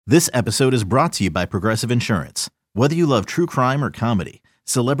This episode is brought to you by Progressive Insurance. Whether you love true crime or comedy,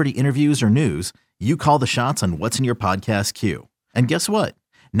 celebrity interviews or news, you call the shots on what's in your podcast queue. And guess what?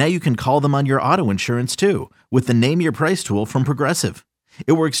 Now you can call them on your auto insurance too with the Name Your Price tool from Progressive.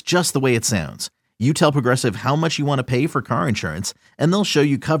 It works just the way it sounds. You tell Progressive how much you want to pay for car insurance, and they'll show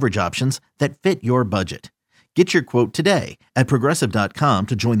you coverage options that fit your budget. Get your quote today at Progressive.com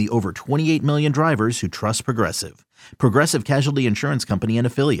to join the over 28 million drivers who trust Progressive. Progressive Casualty Insurance Company and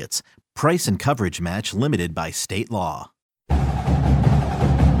Affiliates. Price and coverage match limited by state law. Hey,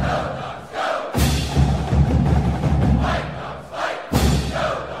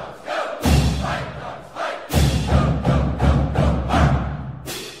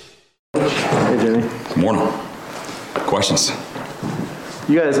 Jimmy. Good morning. Questions?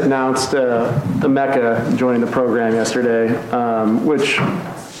 You guys announced Emeka joining the program yesterday, which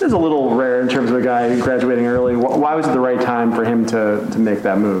is a little rare in terms of a guy graduating early. Why was it the right time for him to make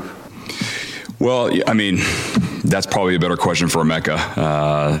that move? Well, I mean, that's probably a better question for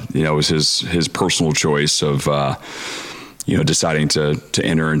Emeka. It was his personal choice of deciding to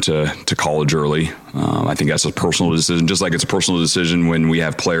enter into college early. I think that's a personal decision, just like it's a personal decision when we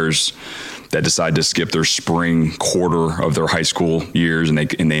have players that decide to skip their spring quarter of their high school years and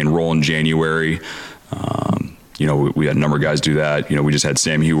they enroll in January. We had a number of guys do that. We just had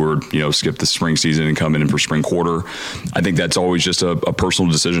Sam Heward, skip the spring season and come in for spring quarter. I think that's always just a personal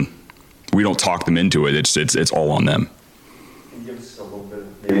decision. We don't talk them into it. It's all on them. Can you give us a little bit,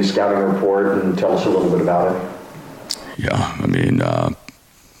 maybe a scouting report, and tell us a little bit about it? Yeah, I mean,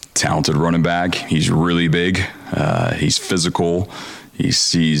 talented running back. He's really big. He's physical. He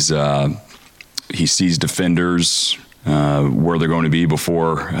sees defenders where they're going to be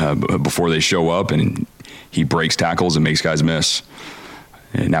before they show up, and he breaks tackles and makes guys miss.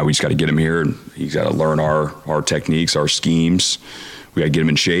 And now we just got to get him here, and he's got to learn our techniques, our schemes. We got to get him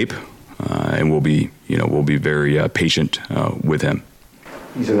in shape, and we'll be very patient with him.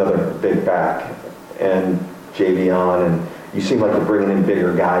 He's another big back, and Javion, and you seem like you're bringing in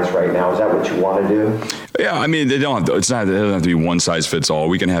bigger guys right now. Is that what you want to do? Yeah, I mean, they don't have to be one size fits all.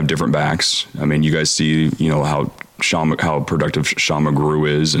 We can have different backs. I mean, you guys see, how productive Sean McGrew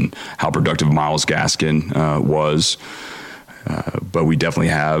is and how productive Myles Gaskin was. But we definitely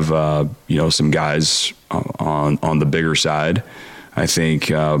have, some guys on the bigger side. I think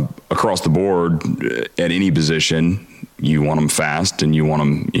across the board, at any position, you want them fast and you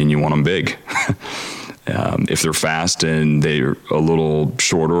want them big. If they're fast and they're a little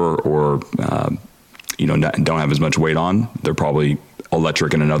shorter or don't have as much weight on, they're probably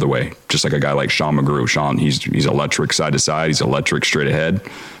electric in another way. Just like a guy like Sean McGrew. Sean, he's electric side to side. He's electric straight ahead.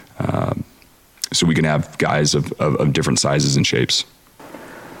 So we can have guys of different sizes and shapes.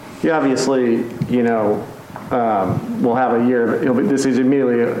 Yeah, obviously, we'll have a year. This is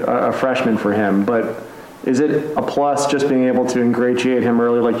immediately a freshman for him, but is it a plus just being able to ingratiate him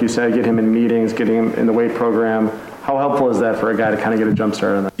early, like you said, get him in meetings, getting him in the weight program? How helpful is that for a guy to kind of get a jump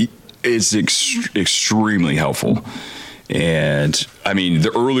start on that? It's extremely helpful. And, I mean,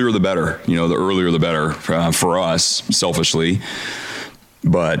 the earlier the better. The earlier the better for us, selfishly.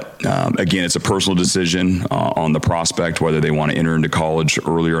 But, again, it's a personal decision on the prospect, whether they want to enter into college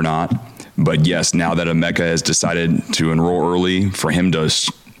early or not. But, yes, now that Emeka has decided to enroll early, for him to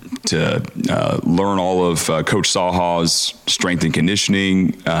learn all of Coach Saha's strength and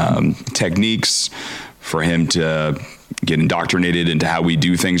conditioning techniques, for him to get indoctrinated into how we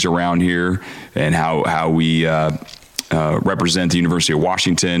do things around here and how we represent the University of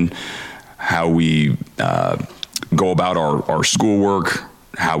Washington, how we go about our schoolwork,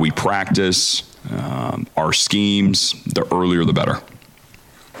 how we practice, our schemes, the earlier the better.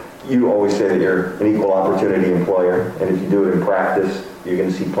 You always say that you're an equal opportunity employer, and if you do it in practice, you're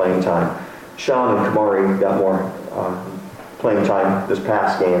going to see playing time. Sean and Kamari got more playing time this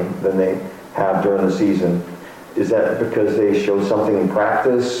past game than they have during the season. Is that because they showed something in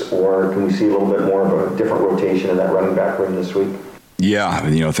practice, or can we see a little bit more of a different rotation in that running back room this week?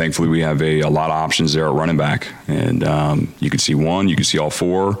 Yeah, thankfully we have a lot of options there at running back, and you can see one, you can see all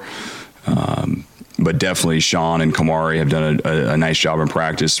four. But definitely Sean and Kamari have done a nice job in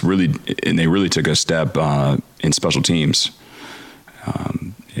practice, really, and they really took a step in special teams.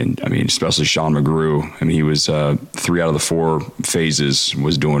 And I mean, especially Sean McGrew. I mean, he was 3 out of the 4 phases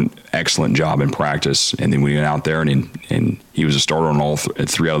was doing excellent job in practice, and then we went out there and he was a starter on all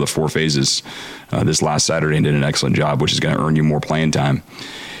 3 out of the 4 phases this last Saturday and did an excellent job, which is going to earn you more playing time.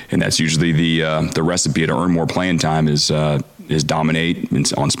 And that's usually the recipe to earn more playing time is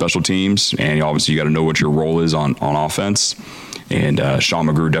dominate on special teams, and obviously you got to know what your role is on offense. And Sean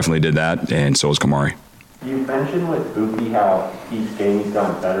McGrew definitely did that, and so is Kamari. You mentioned with Buki how each game he's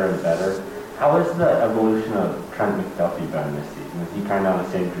gotten better and better. How has the evolution of Trent McDuffie been this season? Is he kind of on the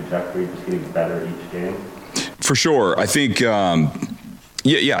same trajectory, just getting better each game? For sure. I think, Trent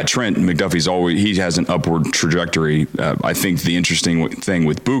McDuffie's he has an upward trajectory. I think the interesting thing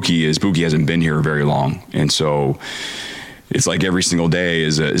with Buki is Buki hasn't been here very long. And so it's like every single day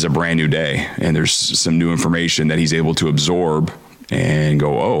is a brand new day. And there's some new information that he's able to absorb and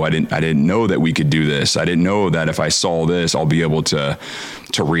go, oh, I didn't know that we could do this. I didn't know that if I saw this, I'll be able to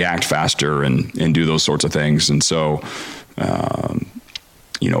react faster and do those sorts of things. And so,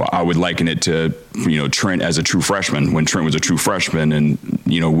 I would liken it to, Trent as a true freshman. When Trent was a true freshman and,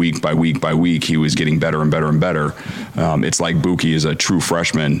 week by week by week, he was getting better and better and better. It's like Buki is a true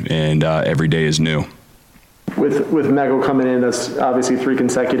freshman and every day is new. With Mego coming in, that's obviously 3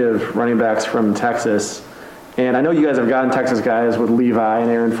 consecutive running backs from Texas. And I know you guys have gotten Texas guys with Levi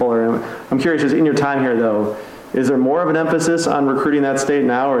and Aaron Fuller. I'm curious, just in your time here, though, is there more of an emphasis on recruiting that state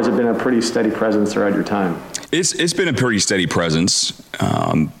now, or has it been a pretty steady presence throughout your time? It's been a pretty steady presence.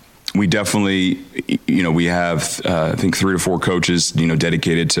 We definitely, we have, I think 3 or 4 coaches,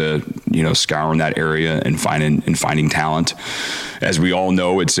 dedicated to, scouring that area and finding talent. As we all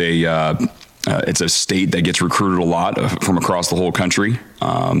know, it's a state that gets recruited a lot from across the whole country.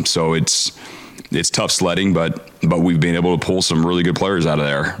 So it's tough sledding, but we've been able to pull some really good players out of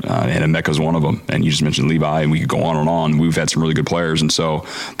there, and Emeka's one of them. And you just mentioned Levi, and we could go on and on. We've had some really good players, and so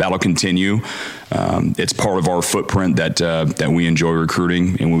that'll continue. It's part of our footprint that we enjoy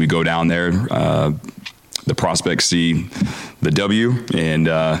recruiting, and when we go down there, the prospects see the W, and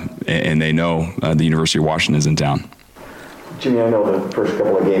they know the University of Washington is in town. Jimmy, I know the first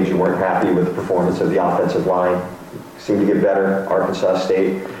couple of games you weren't happy with the performance of the offensive line. Seemed to get better, Arkansas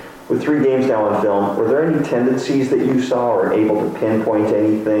State. With 3 games now on film, were there any tendencies that you saw or able to pinpoint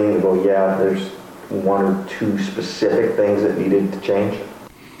anything and go, yeah, there's 1 or 2 specific things that needed to change?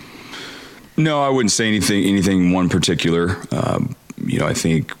 No, I wouldn't say anything one particular. I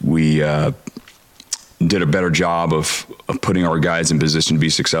think we did a better job of putting our guys in position to be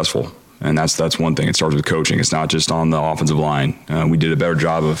successful. And that's one thing. It starts with coaching. It's not just on the offensive line. We did a better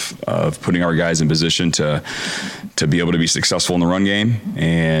job of putting our guys in position to be able to be successful in the run game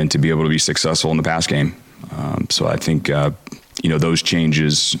and to be able to be successful in the pass game. So I think those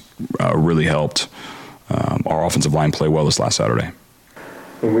changes really helped our offensive line play well this last Saturday.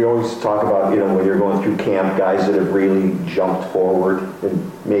 And we always talk about, when you're going through camp, guys that have really jumped forward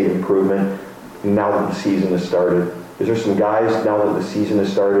and made improvement. Now that the season has started, is there some guys, now that the season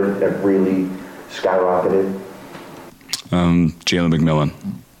has started, that have really skyrocketed? Jalen McMillan.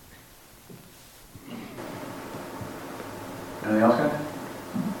 Anything else, guys?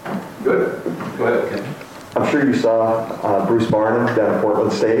 Good. Go ahead, Ken. I'm sure you saw Bruce Barnum down at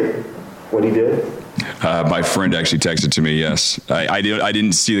Portland State, what he did. My friend actually texted to me, yes. I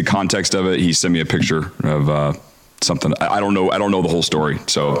didn't see the context of it. He sent me a picture of something. I don't know the whole story,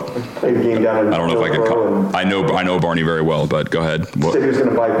 so Played a game down in I don't know if I can. I know Barney very well, but go ahead. Said he was going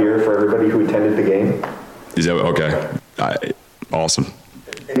to buy beer for everybody who attended the game. Is that okay? Awesome.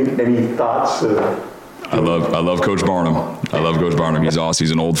 Any thoughts? I love Coach Barnum. I love Coach Barnum. He's awesome.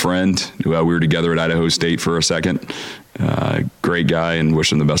 He's an old friend. We were together at Idaho State for a second. Great guy, and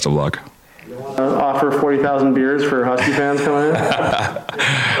wish him the best of luck. Offer 40,000 beers for Husky fans coming in?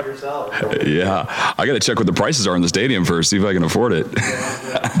 Yeah. I got to check what the prices are in the stadium first, see if I can afford it.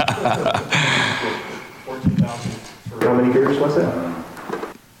 How many beers was it?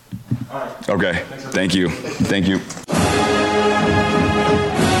 Okay. Thank you. Thank you.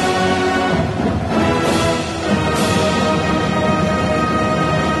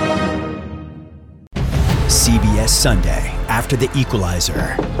 CBS Sunday, after The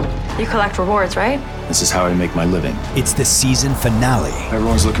Equalizer. You collect rewards, right? This is how I make my living. It's the season finale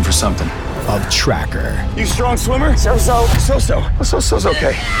Everyone's looking for something. of Tracker. You strong swimmer? So-so. So-so's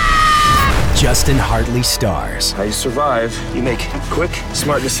okay. Justin Hartley stars. How you survive, you make quick,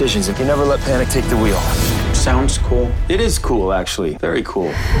 smart decisions, and you never let panic take the wheel. Sounds cool. It is cool, actually. Very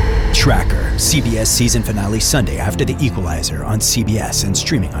cool. Tracker, CBS season finale Sunday after The Equalizer on CBS and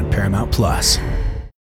streaming on Paramount+.